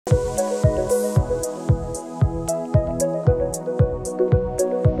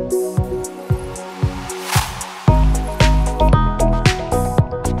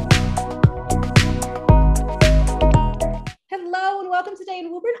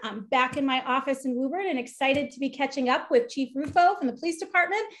I'm back in my office in Woburn and excited to be catching up with Chief Rufo from the police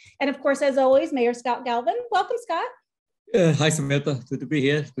department. And of course, as always, Mayor Scott Galvin. Welcome, Scott. Hi, Samantha. Good to be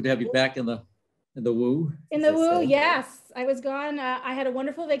here. Good to have you back in the woo. In the woo, yes. I was gone. I had a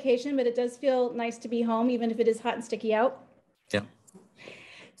wonderful vacation, but it does feel nice to be home, even if it is hot and sticky out. Yeah.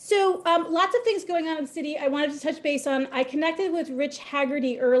 So lots of things going on in the city. I wanted to touch base on. I connected with Rich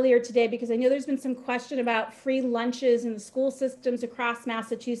Haggerty earlier today because I know there's been some question about free lunches in the school systems across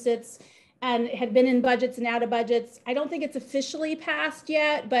Massachusetts and had been in budgets and out of budgets. I don't think it's officially passed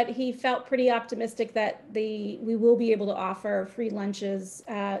yet, but he felt pretty optimistic that we will be able to offer free lunches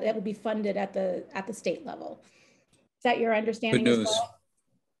that will be funded at the state level. Is that your understanding? Good news.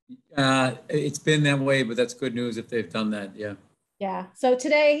 Well? It's been that way, but that's good news if they've done that. Yeah. Yeah. So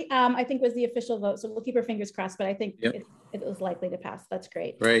today, I think was the official vote. So we'll keep our fingers crossed, but I think it was likely to pass. That's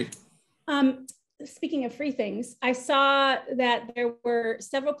great. Great. Speaking of free things, I saw that there were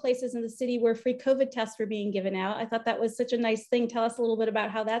several places in the city where free COVID tests were being given out. I thought that was such a nice thing. Tell us a little bit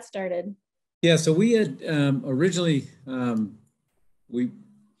about how that started. Yeah. So we had originally, there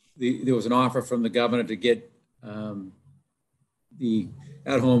was an offer from the governor to get the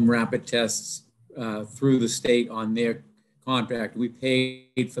at-home rapid tests through the state on their contract. We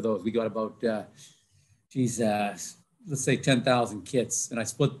paid for those. We got about, let's say 10,000 kits. And I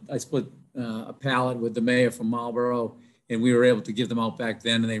split a pallet with the mayor from Marlborough, and we were able to give them out back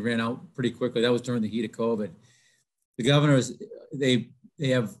then, and they ran out pretty quickly. That was during the heat of COVID. The governors, they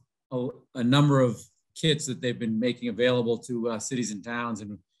have a number of kits that they've been making available to cities and towns.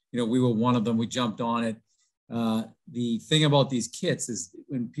 And, we were one of them. We jumped on it. The thing about these kits is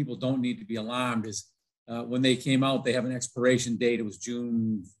when people don't need to be alarmed is when they came out, they have an expiration date. It was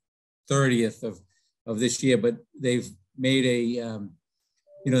June 30th of this year, but they've made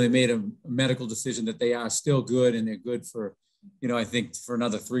they made a medical decision that they are still good, and they're good for, I think for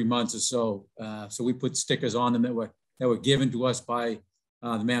another 3 months or so. So we put stickers on them that were given to us by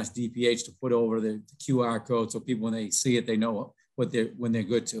the Mass DPH to put over the QR code, so people, when they see it, they know when they're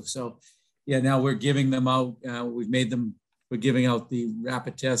good to. So yeah, now we're giving them out. We're giving out the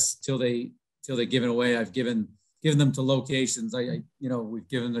rapid tests till they're given away. I've given them to locations. We've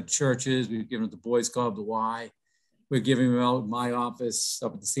given them to churches. We've given them to Boys Club, the Y. We're giving them out in my office,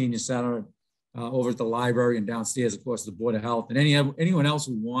 up at the senior center, over at the library, and downstairs, of course, the Board of Health. And anyone else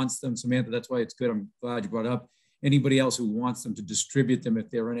who wants them, Samantha, that's why it's good. I'm glad you brought it up. Anybody else who wants them, to distribute them if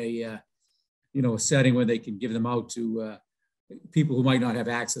they're in a setting where they can give them out to people who might not have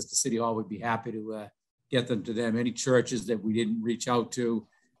access to City Hall, would be happy to get them to them. Any churches that we didn't reach out to,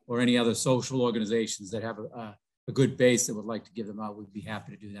 or any other social organizations that have a good base that would like to give them out, we'd be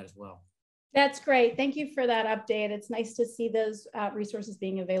happy to do that as well. That's great. Thank you for that update. It's nice to see those resources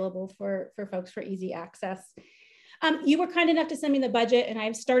being available for folks for easy access. You were kind enough to send me the budget, and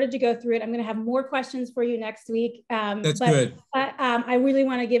I've started to go through it. I'm going to have more questions for you next week. That's good. I really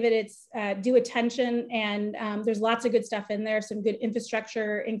want to give it its due attention, and there's lots of good stuff in there. Some good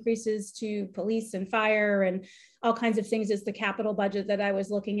infrastructure increases to police and fire, and all kinds of things is the capital budget that I was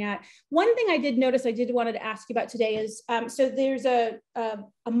looking at. One thing I did notice I wanted to ask you about today is, so there's a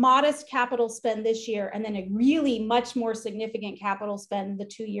modest capital spend this year, and then a really much more significant capital spend the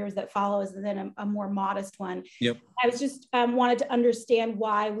 2 years that follows, and then a more modest one. Yep. I was just wanted to understand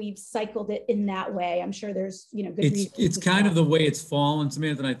why we've cycled it in that way. I'm sure there's, good reasons. It's kind of the way it's fallen,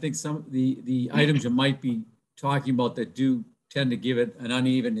 Samantha, and I think some of the items you might be talking about that do tend to give it an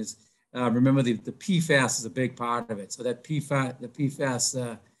uneven is, remember the PFAS is a big part of it. So that the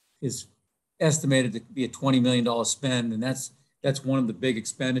PFAS is estimated to be a $20 million spend, and that's one of the big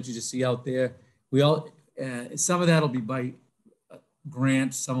expenditures you see out there. Some of that will be by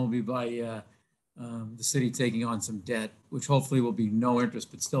grants, some will be by the city taking on some debt, which hopefully will be no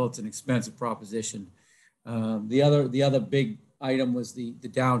interest, but still it's an expensive proposition. The other big item was the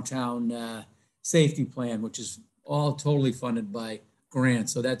downtown safety plan, which is all totally funded by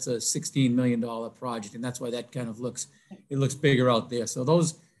grants. So that's a $16 million project, and that's why that kind of looks bigger out there. So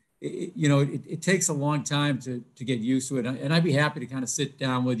those, it takes a long time to get used to it, and I'd be happy to kind of sit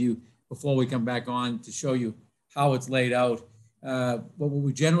down with you before we come back on to show you how it's laid out. But what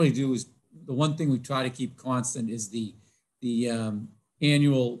we generally do is, the one thing we try to keep constant is the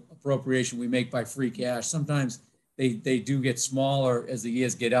annual appropriation we make by free cash. Sometimes they do get smaller as the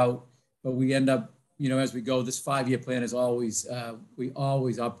years get out, but we end up, as we go, this 5-year plan is always, we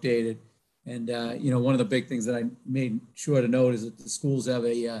always update it. And, one of the big things that I made sure to note is that the schools have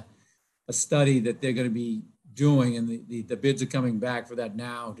a study that they're going to be doing, and the bids are coming back for that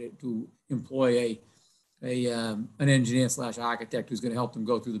now to employ an engineer / architect who's going to help them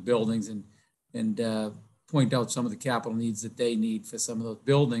go through the buildings and point out some of the capital needs that they need for some of those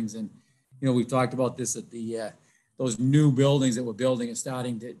buildings. And, you know, we've talked about this at the, those new buildings that we're building are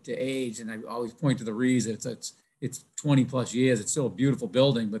starting to age. And I always point to the reason it's 20 plus years. It's still a beautiful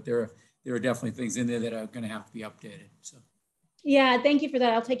building, but there are definitely things in there that are going to have to be updated. So. Yeah, thank you for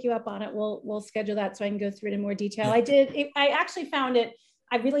that. I'll take you up on it. We'll schedule that so I can go through it in more detail. Yeah. I actually found it,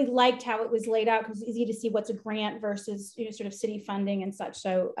 I really liked how it was laid out because it's easy to see what's a grant versus, you know, sort of city funding and such.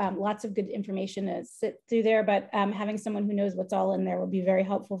 So lots of good information to sit through there, but having someone who knows what's all in there will be very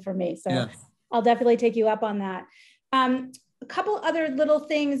helpful for me. So yeah. I'll definitely take you up on that. A couple other little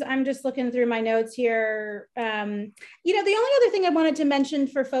things. I'm just looking through my notes here. You know, the only other thing I wanted to mention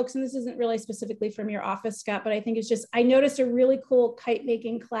for folks, and this isn't really specifically from your office, Scott, but I think it's just, I noticed a really cool kite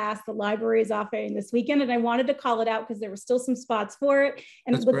making class the library is offering this weekend, and I wanted to call it out because there were still some spots for it,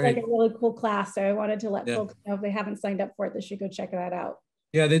 and it looked like a really cool class. So I wanted to let folks know if they haven't signed up for it, they should go check that out.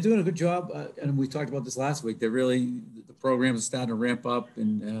 Yeah, they're doing a good job. And we talked about this last week. The program is starting to ramp up,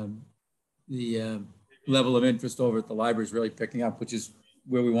 and the level of interest over at the library is really picking up, which is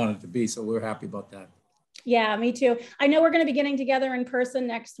where we want it to be. So we're happy about that. Yeah, me too. I know we're going to be getting together in person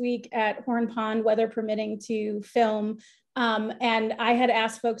next week at Horn Pond, weather permitting, to film. And I had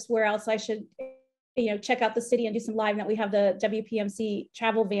asked folks where else I should, you know, check out the city and do some live. That we have the WPMC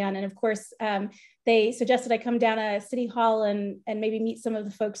travel van. And of course, they suggested I come down to City Hall and maybe meet some of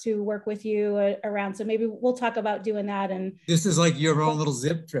the folks who work with you around. So maybe we'll talk about doing that. And this is like your own little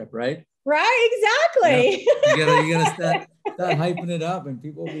zip trip, right? Right, exactly. Yeah. You gotta start hyping it up, and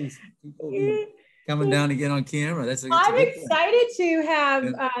people will be coming down to get on camera. I'm excited to have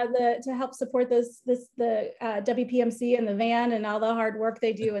to help support the WPMC and the van and all the hard work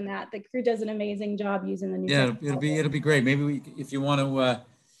they do in that. The crew does an amazing job using the new. Yeah, it'll be great. Maybe if you want to,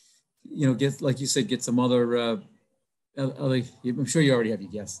 you know, get, like you said, get some other. I'm sure you already have your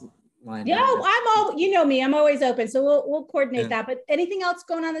guests. Yeah, you know me, I'm always open. So we'll coordinate that. But anything else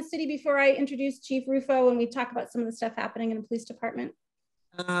going on in the city before I introduce Chief Rufo and we talk about some of the stuff happening in the police department?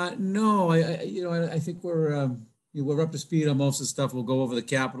 No, I think we're up to speed on most of the stuff. We'll go over the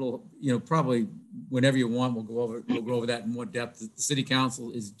Capitol, you know, probably whenever you want. We'll go over that in more depth. The city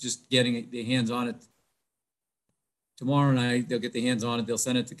council is just getting their hands on it tomorrow night. They'll get their hands on it. They'll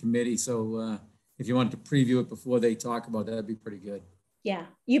send it to committee. So if you wanted to preview it before they talk about that, that'd be pretty good. Yeah,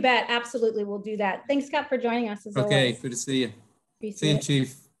 you bet. Absolutely. We'll do that. Thanks, Scott, for joining us. As always. Good to see you. See you,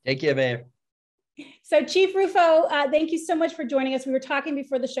 Chief. Take care, Mayor. So Chief Rufo, thank you so much for joining us. We were talking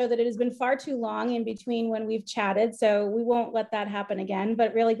before the show that it has been far too long in between when we've chatted, so we won't let that happen again,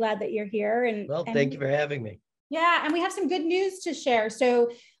 but really glad that you're here. And thank you for having me. Yeah, and we have some good news to share.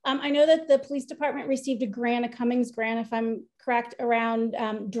 So I know that the police department received a Cummings grant, if I'm correct, around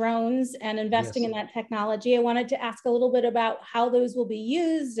drones and investing in that technology. I wanted to ask a little bit about how those will be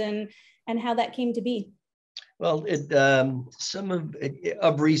used and how that came to be. Well, some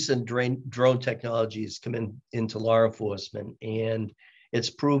of recent drone technology has come into law enforcement, and it's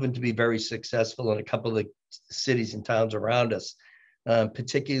proven to be very successful in a couple of the cities and towns around us.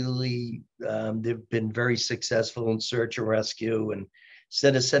 Particularly, they've been very successful in search and rescue, and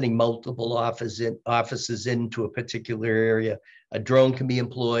instead of sending multiple officers into a particular area, a drone can be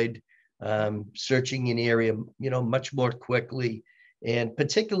employed, searching an area, you know, much more quickly. And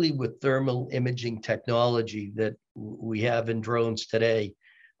particularly with thermal imaging technology that we have in drones today,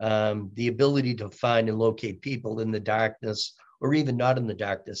 the ability to find and locate people in the darkness, or even not in the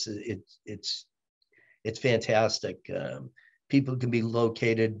darkness, it's fantastic. People can be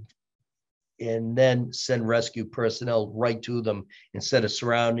located and then send rescue personnel right to them instead of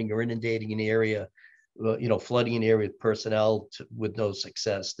surrounding or inundating an area, you know, flooding an area with personnel with no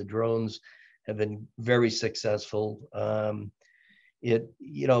success. The drones have been very successful.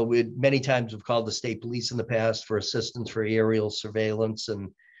 Many times we've called the state police in the past for assistance for aerial surveillance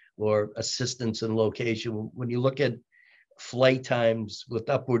or assistance in location. When you look at flight times with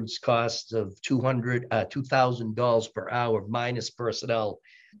upwards costs of $2,000 per hour minus personnel,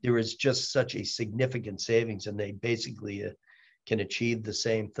 there is just such a significant savings, and they basically can achieve the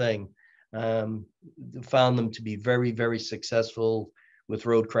same thing. Found them to be very, very successful with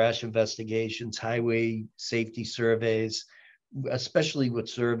road crash investigations, highway safety surveys, especially with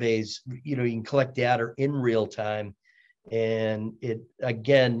surveys. You know, you can collect data in real time, and it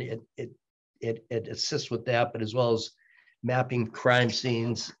assists with that, but as well as mapping crime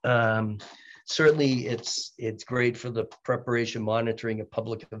scenes. Certainly it's great for the preparation, monitoring of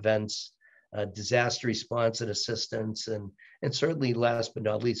public events, disaster response and assistance, and certainly last but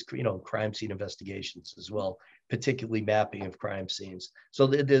not least, you know, crime scene investigations as well, particularly mapping of crime scenes. So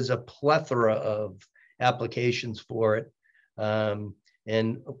there's a plethora of applications for it.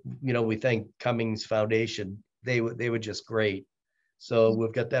 And, we thank Cummings Foundation. They were just great. So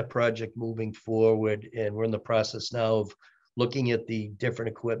we've got that project moving forward, and we're in the process now of looking at the different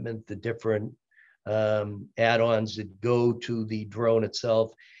equipment, the different add-ons that go to the drone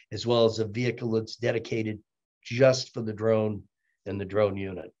itself, as well as a vehicle that's dedicated just for the drone and the drone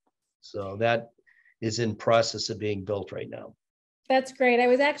unit. So that is in process of being built right now. That's great. I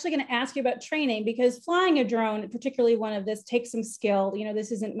was actually going to ask you about training, because flying a drone, particularly one of this, takes some skill.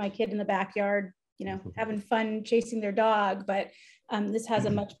 This isn't my kid in the backyard, having fun chasing their dog, but this has a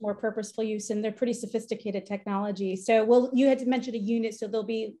much more purposeful use, and they're pretty sophisticated technology. So, well, you had to mention a unit, so there'll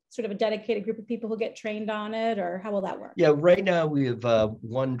be sort of a dedicated group of people who get trained on it, or how will that work? Yeah, right now we have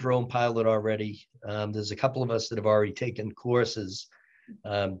one drone pilot already. There's a couple of us that have already taken courses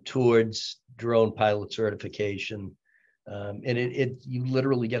towards drone pilot certification. And you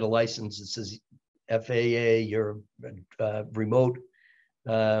literally get a license that says FAA, you're a remote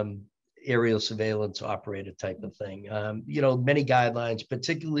aerial surveillance operator type of thing. Many guidelines,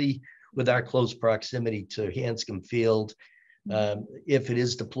 particularly with our close proximity to Hanscom Field. If it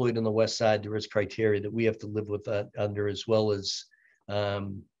is deployed on the west side, there is criteria that we have to live with that under, as well as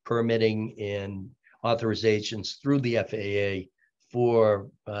permitting and authorizations through the FAA for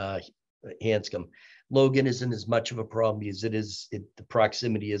Hanscom. Logan isn't as much of a problem as the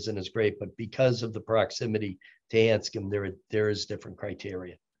proximity isn't as great, but because of the proximity to Hanscom, there is different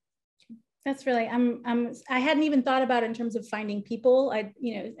criteria. That's really, I hadn't even thought about it in terms of finding people.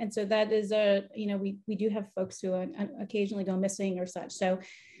 And so that is we do have folks who occasionally go missing or such. So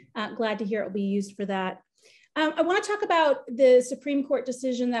glad to hear it will be used for that. I want to talk about the Supreme Court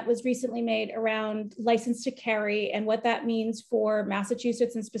decision that was recently made around license to carry and what that means for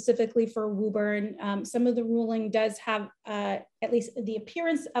Massachusetts, and specifically for Woburn. Some of the ruling does have at least the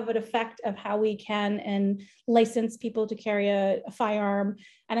appearance of an effect of how we can and license people to carry a firearm.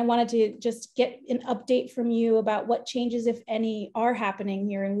 And I wanted to just get an update from you about what changes, if any, are happening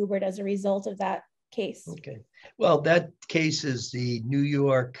here in Woburn as a result of that case. Okay. Well, that case is the New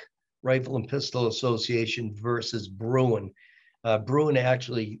York Rifle and Pistol Association versus Bruin. Bruin,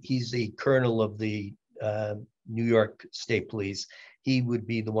 actually, he's the colonel of the New York State Police. He would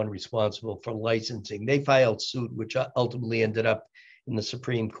be the one responsible for licensing. They filed suit, which ultimately ended up in the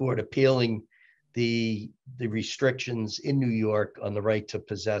Supreme Court, appealing the restrictions in New York on the right to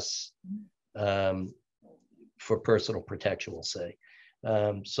possess for personal protection, we'll say.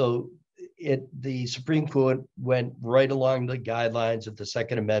 So the Supreme Court went right along the guidelines of the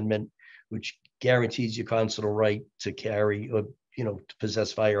Second Amendment, which guarantees your constitutional right to carry or, to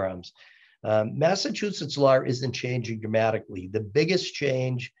possess firearms. Massachusetts law isn't changing dramatically. The biggest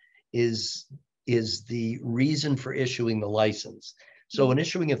change is the reason for issuing the license. So an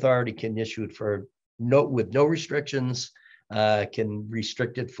issuing authority can issue it with no restrictions, can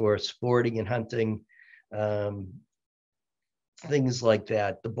restrict it for sporting and hunting, things like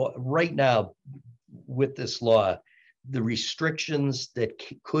that. Right now, with this law, the restrictions that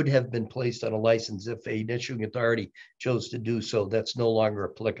could have been placed on a license, if an issuing authority chose to do so, that's no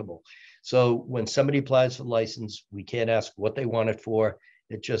longer applicable. So when somebody applies for the license, we can't ask what they want it for.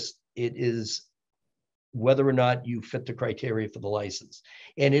 It is whether or not you fit the criteria for the license.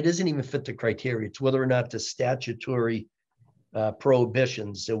 And it isn't even fit the criteria. It's whether or not the statutory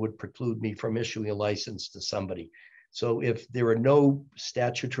prohibitions that would preclude me from issuing a license to somebody. So if there are no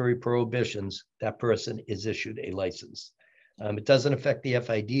statutory prohibitions, that person is issued a license. It doesn't affect the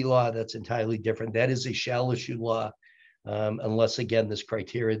FID law. That's entirely different. That is a shall issue law, unless, again, this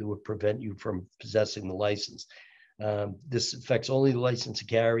criteria that would prevent you from possessing the license. This affects only the license to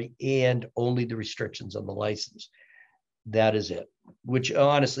carry and only the restrictions on the license. That is it, which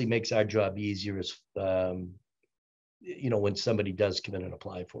honestly makes our job easier as, when somebody does come in and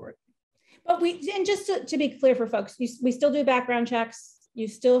apply for it. But and just to be clear for folks, we still do background checks. You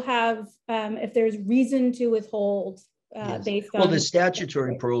still have, if there's reason to withhold Yes. based on. Well, the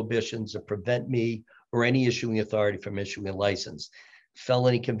statutory prohibitions that prevent me or any issuing authority from issuing a license: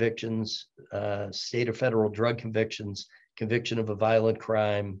 felony convictions, state or federal drug convictions, conviction of a violent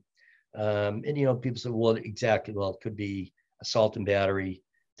crime. And, people say, well, exactly. Well, it could be assault and battery,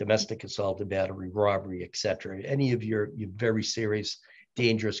 domestic assault and battery, robbery, etc. Any of your very serious,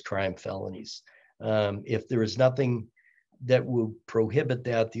 dangerous crime felonies. If there is nothing that will prohibit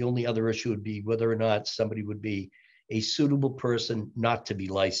that, the only other issue would be whether or not somebody would be a suitable person not to be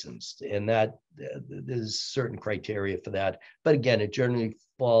licensed. And that there's certain criteria for that. But again, it generally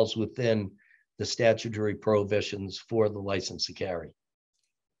falls within the statutory prohibitions for the license to carry.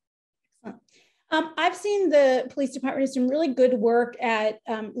 I've seen the police department do some really good work at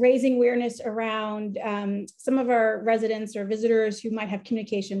raising awareness around some of our residents or visitors who might have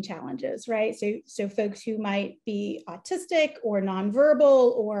communication challenges, right? So folks who might be autistic or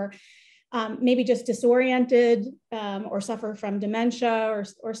nonverbal or maybe just disoriented or suffer from dementia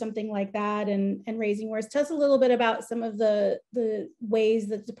or something like that, and raising awareness. Tell us a little bit about some of the ways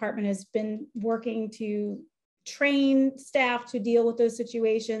that the department has been working to train staff to deal with those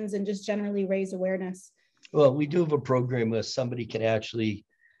situations and just generally raise awareness. Well, we do have a program where somebody can actually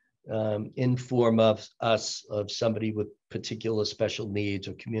inform us of somebody with particular special needs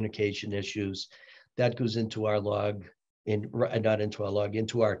or communication issues. That goes into our log, not into our log,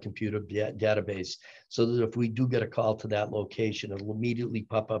 into our computer database, so that if we do get a call to that location, it'll immediately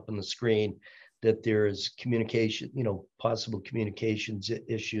pop up on the screen that there is communication, possible communications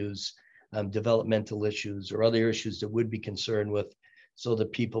issues, developmental issues, or other issues that would be concerned with, so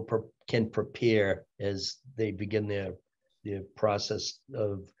that people can prepare as they begin their process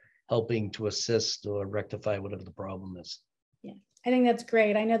of helping to assist or rectify whatever the problem is. Yeah, I think that's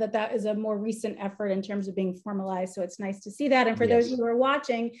great. I know that is a more recent effort in terms of being formalized, so it's nice to see that. And for those who are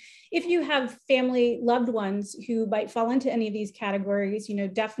watching, if you have family, loved ones who might fall into any of these categories,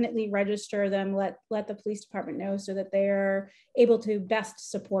 definitely register them, let the police department know, so that they are able to best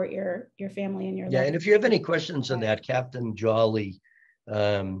support your family and your Yeah, and if you have any questions on that, Captain Jolly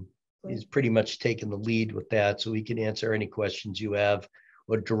is pretty much taking the lead with that, so he can answer any questions you have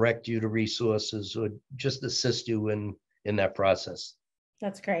or direct you to resources or just assist you in that process.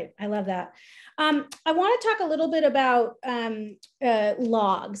 That's great. I love that. I want to talk a little bit about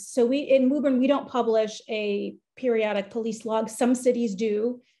logs. So in Woburn, we don't publish a periodic police log. Some cities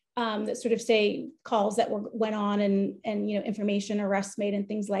do, that sort of say calls that went on and information, arrests made and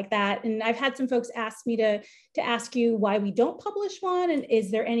things like that. And I've had some folks ask me to ask you why we don't publish one, and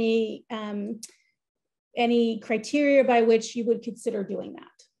is there any criteria by which you would consider doing that?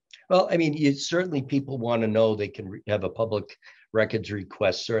 Well, I mean, certainly people want to know they can have a public records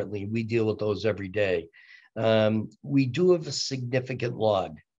request. Certainly, we deal with those every day. We do have a significant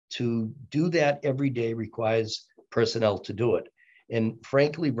log. To do that every day requires personnel to do it. And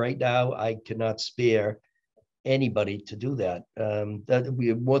frankly, right now, I cannot spare anybody to do that. That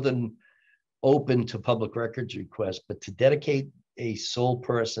we are more than open to public records requests, but to dedicate a sole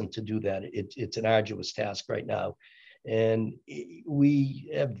person to do that, it's an arduous task right now. And we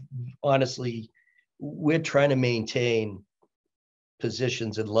have, honestly, we're trying to maintain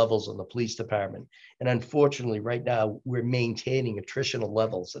positions and levels in the police department. And unfortunately, right now, we're maintaining attritional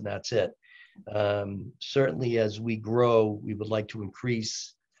levels, and that's it. Certainly, as we grow, we would like to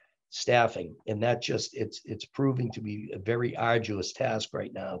increase staffing, and that it's proving to be a very arduous task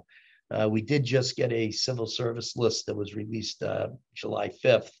right now. We did just get a civil service list that was released July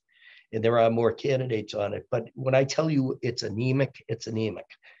 5th. And there are more candidates on it. But when I tell you it's anemic, it's anemic.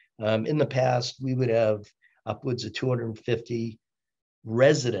 In the past, we would have upwards of 250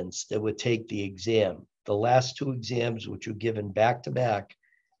 residents that would take the exam. The last two exams, which were given back to back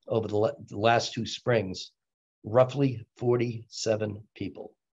over the last two springs, roughly 47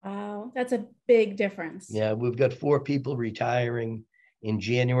 people. Wow, that's a big difference. Yeah, we've got 4 people retiring in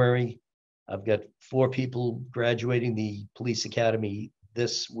January. I've got 4 people graduating the police academy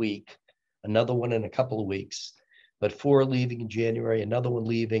this week, another one in a couple of weeks, but 4 leaving in January, another one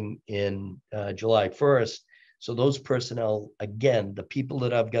leaving in July 1st. So those personnel, again, the people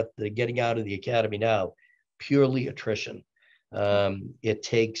that I've got that are getting out of the academy now, purely attrition. It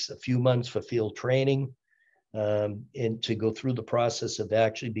takes a few months for field training and to go through the process of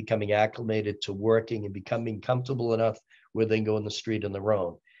actually becoming acclimated to working and becoming comfortable enough where they can go in the street on their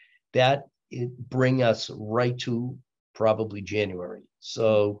own. That bring us right to probably January.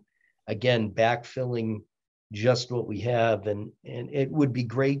 So again, backfilling just what we have, and it would be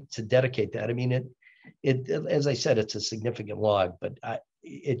great to dedicate that. I mean, it as I said, it's a significant log, but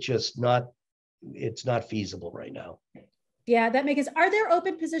it's not feasible right now. Yeah, that makes sense. Are there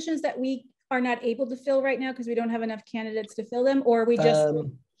open positions that we are not able to fill right now because we don't have enough candidates to fill them, or are we just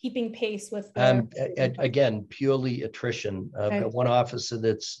keeping pace with again, purely attrition? I've got one officer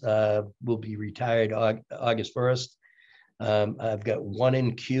that's will be retired August 1st. I've got one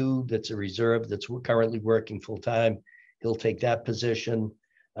in queue that's a reserve that's currently working full time. He'll take that position.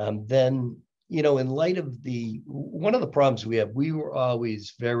 Then, in light of one of the problems we have, we were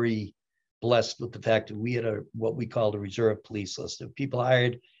always very blessed with the fact that we had what we called a reserve police list of people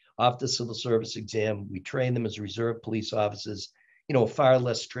hired off the civil service exam. We trained them as reserve police officers, a far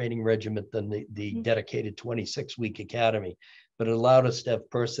less training regiment than the dedicated 26-week academy, but it allowed us to have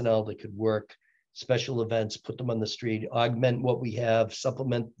personnel that could work special events, put them on the street, augment what we have,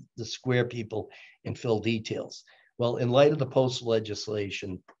 supplement the square people, and fill details. Well, in light of the post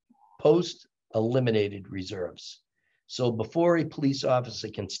legislation, post eliminated reserves. So before a police officer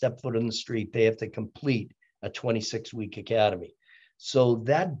can step foot in the street, they have to complete a 26-week academy. So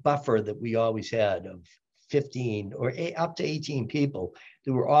that buffer that we always had of 15 or up to 18 people,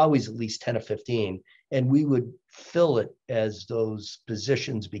 there were always at least 10 or 15, and we would fill it as those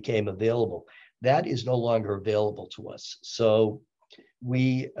positions became available. That is no longer available to us. So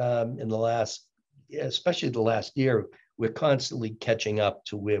we, in the last, especially the last year, we're constantly catching up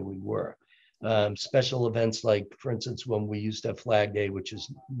to where we were. Special events like, for instance, when we used to have Flag Day, which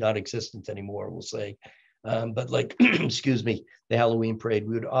is non-existent anymore, we'll say, but like, excuse me, the Halloween parade,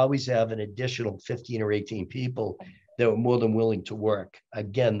 we would always have an additional 15 or 18 people that were more than willing to work.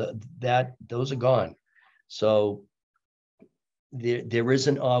 Again, those are gone. So there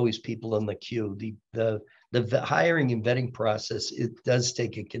isn't always people in the queue. The hiring and vetting process, it does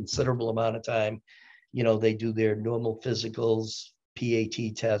take a considerable amount of time. You know, they do their normal physicals,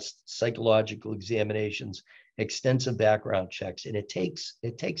 PAT tests, psychological examinations, extensive background checks, and it takes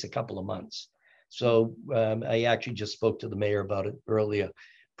a couple of months. So I actually just spoke to the mayor about it earlier,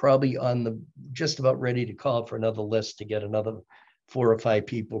 probably just about ready to call for another list to get another 4 or 5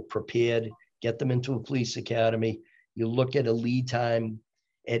 people prepared, get them into a police academy. You look at a lead time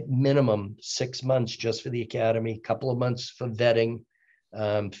at minimum 6 months just for the academy, a couple of months for vetting,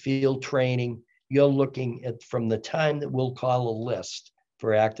 field training. You're looking at, from the time that we'll call a list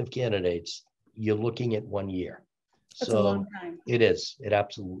for active candidates, you're looking at 1 year. That's a long time. It is. It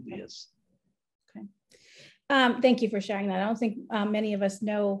absolutely is. Okay. Thank you for sharing that. I don't think many of us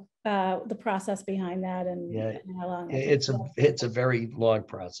know the process behind that and how long it's a very long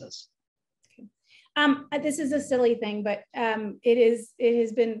process. This is a silly thing, but it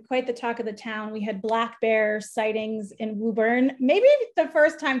has been quite the talk of the town. We had black bear sightings in Woburn, maybe the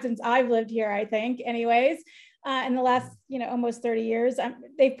first time since I've lived here, I think, anyways, in the last, almost 30 years.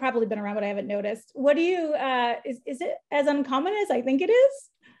 They've probably been around, but I haven't noticed. What do you, is it as uncommon as I think it is?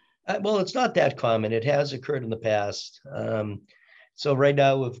 Well, it's not that common. It has occurred in the past. So right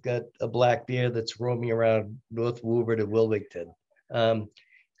now we've got a black bear that's roaming around North Woburn and Wilmington.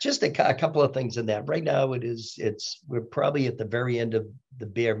 Just a couple of things in that. Right now we're probably at the very end of the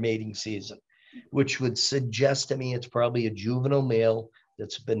bear mating season, which would suggest to me it's probably a juvenile male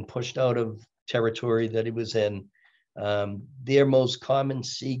that's been pushed out of territory that it was in. Their most common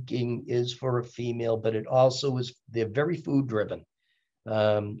seeking is for a female, but it also is, they're very food driven.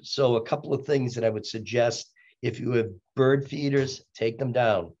 So a couple of things that I would suggest: if you have bird feeders, take them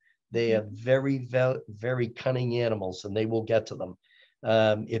down. They are very, very cunning animals and they will get to them.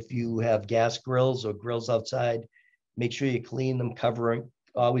 If you have gas grills or grills outside, make sure you clean them,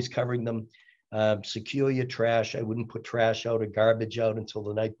 always covering them. Secure your trash. I wouldn't put trash out or garbage out until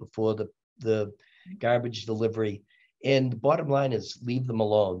the night before the garbage delivery. And the bottom line is leave them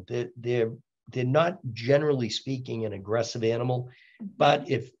alone. They're not, generally speaking, an aggressive animal, but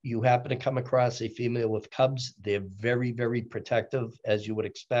if you happen to come across a female with cubs, they're very, very protective, as you would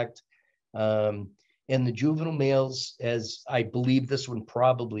expect. And the juvenile males, as I believe this one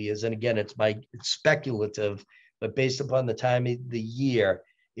probably is, and again, it's speculative, but based upon the time of the year,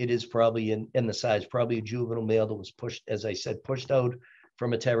 it is probably in the size, probably a juvenile male that was pushed, as I said, pushed out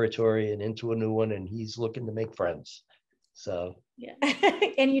from a territory and into a new one, and he's looking to make friends. So yeah,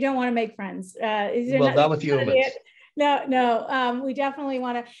 and you don't want to make friends. Well, not with humans. No, we definitely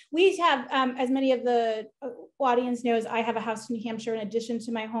want to. We have, as many of the audience knows, I have a house in New Hampshire in addition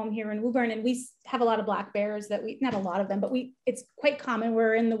to my home here in Woburn, and we have a lot of black bears that not a lot of them, but it's quite common.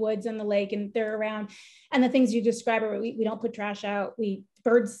 We're in the woods and the lake and they're around. And the things you describe are we don't put trash out.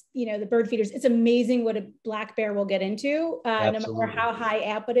 Birds, the bird feeders, it's amazing what a black bear will get into. No matter how high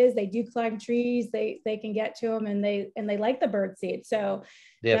up it is, they do climb trees, they can get to them, and they like the bird seed. So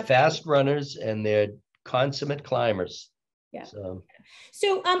they're fast runners and they're consummate climbers. Yeah. So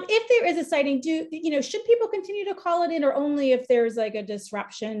if there is a sighting, should people continue to call it in, or only if there's like a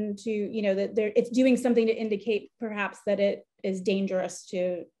disruption to, that it's doing something to indicate perhaps that it is dangerous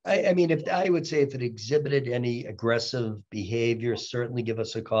to? I mean, I would say if it exhibited any aggressive behavior, certainly give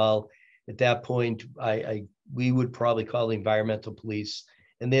us a call. At that point, we would probably call the environmental police,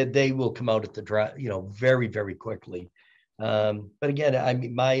 and they will come out at the drive, very, very quickly. But again, I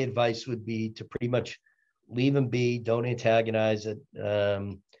mean, my advice would be to pretty much leave them be, don't antagonize it.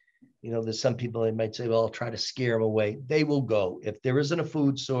 There's some people that might say, well, I'll try to scare them away. They will go. If there isn't a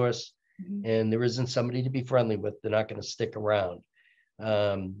food source and there isn't somebody to be friendly with, they're not going to stick around.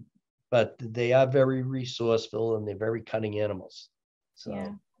 But they are very resourceful and they're very cunning animals. So.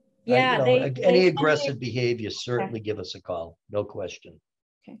 Yeah. Yeah, any aggressive behavior, certainly give us a call, no question.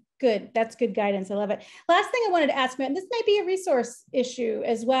 Okay, good. That's good guidance. I love it. Last thing I wanted to ask, and this might be a resource issue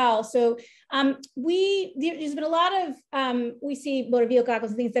as well. So there's been a lot of, we see motor vehicle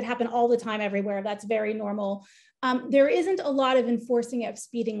accidents and things that happen all the time everywhere. That's very normal. There isn't a lot of enforcing of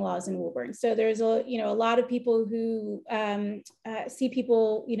speeding laws in Woburn. So there's a lot of people who see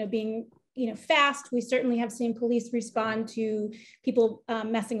people, being fast. We certainly have seen police respond to people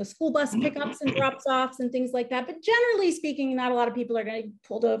messing with school bus pickups and drops offs and things like that. But generally speaking, not a lot of people are going to be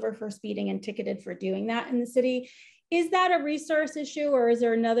pulled over for speeding and ticketed for doing that in the city. Is that a resource issue, or is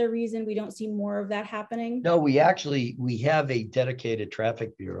there another reason we don't see more of that happening? No, we have a dedicated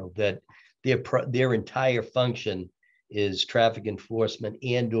traffic bureau that their entire function is traffic enforcement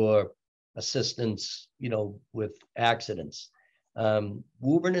and or assistance, with accidents.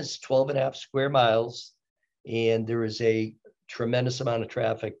 Woburn is 12.5 square miles, and there is a tremendous amount of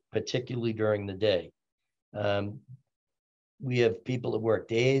traffic, particularly during the day. We have people that work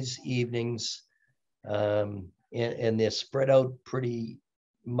days, evenings, and they're spread out pretty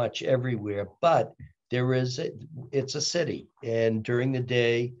much everywhere, but it's a city, and during the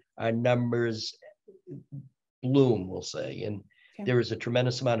day, our numbers bloom, we'll say, and there is a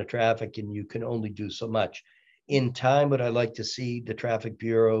tremendous amount of traffic, and you can only do so much. In time, would I like to see the traffic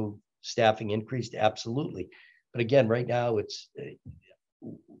bureau staffing increased? Absolutely. But again, right now,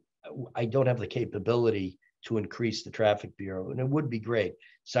 I don't have the capability to increase the traffic bureau, and it would be great.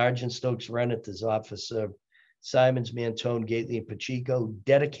 Sergeant Stokes Rennett, his officer, Simons, Mantone, Gately, and Pacheco,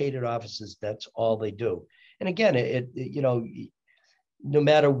 dedicated officers. That's all they do. And again, no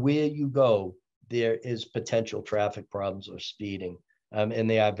matter where you go, there is potential traffic problems or speeding, and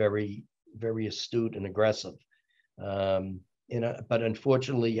they are very, very astute and aggressive. But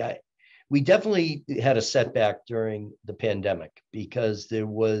unfortunately, we definitely had a setback during the pandemic because there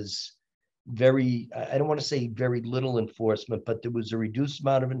was I don't want to say very little enforcement, but there was a reduced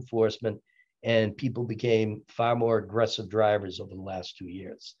amount of enforcement, and people became far more aggressive drivers over the last 2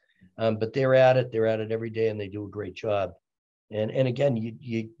 years. But they're at it every day, and they do a great job. And again,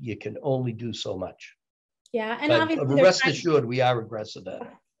 you can only do so much. Yeah, and but obviously rest assured, we are aggressive at it.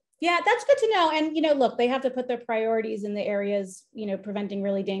 Yeah, that's good to know. And, look, they have to put their priorities in the areas, preventing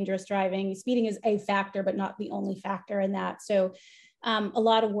really dangerous driving. Speeding is a factor, but not the only factor in that. So a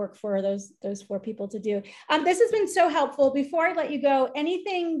lot of work for those 4 people to do. This has been so helpful. Before I let you go,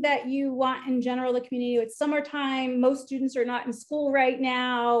 anything that you want in general, the community? It's summertime. Most students are not in school right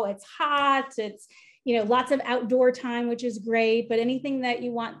now. It's hot. It's, lots of outdoor time, which is great. But anything that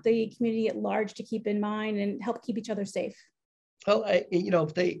you want the community at large to keep in mind and help keep each other safe? Well,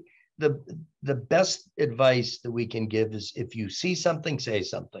 the best advice that we can give is if you see something, say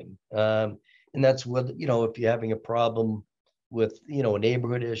something. And that's what, if you're having a problem with, a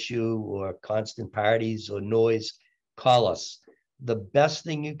neighborhood issue or constant parties or noise, call us. The best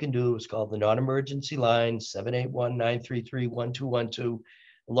thing you can do is call the non-emergency line, 781-933-1212.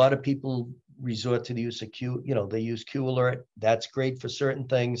 A lot of people resort to the use of Q, they use Q Alert. That's great for certain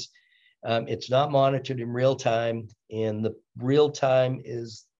things. It's not monitored in real time, and the real time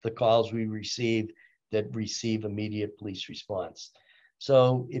is the calls we receive that receive immediate police response.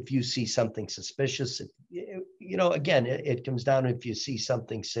 So if you see something suspicious, again, it comes down to if you see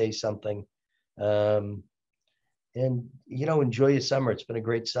something, say something, and enjoy your summer. It's been a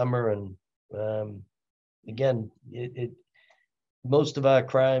great summer, and again, most of our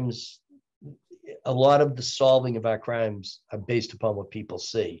crimes, a lot of the solving of our crimes are based upon what people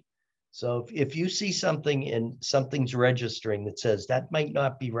see. So if you see something and something's registering that says that might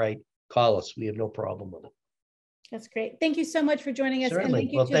not be right, call us. We have no problem with it. That's great. Thank you so much for joining us.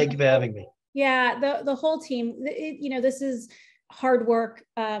 Certainly. And thank you for having me. Yeah, the whole team. This is hard work.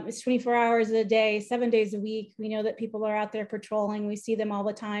 It's 24 hours a day, 7 days a week. We know that people are out there patrolling. We see them all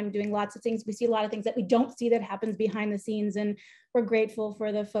the time doing lots of things. We see a lot of things that we don't see that happens behind the scenes. And we're grateful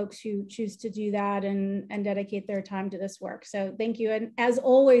for the folks who choose to do that and dedicate their time to this work. So thank you. And as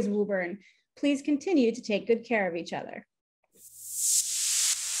always, Woburn, please continue to take good care of each other.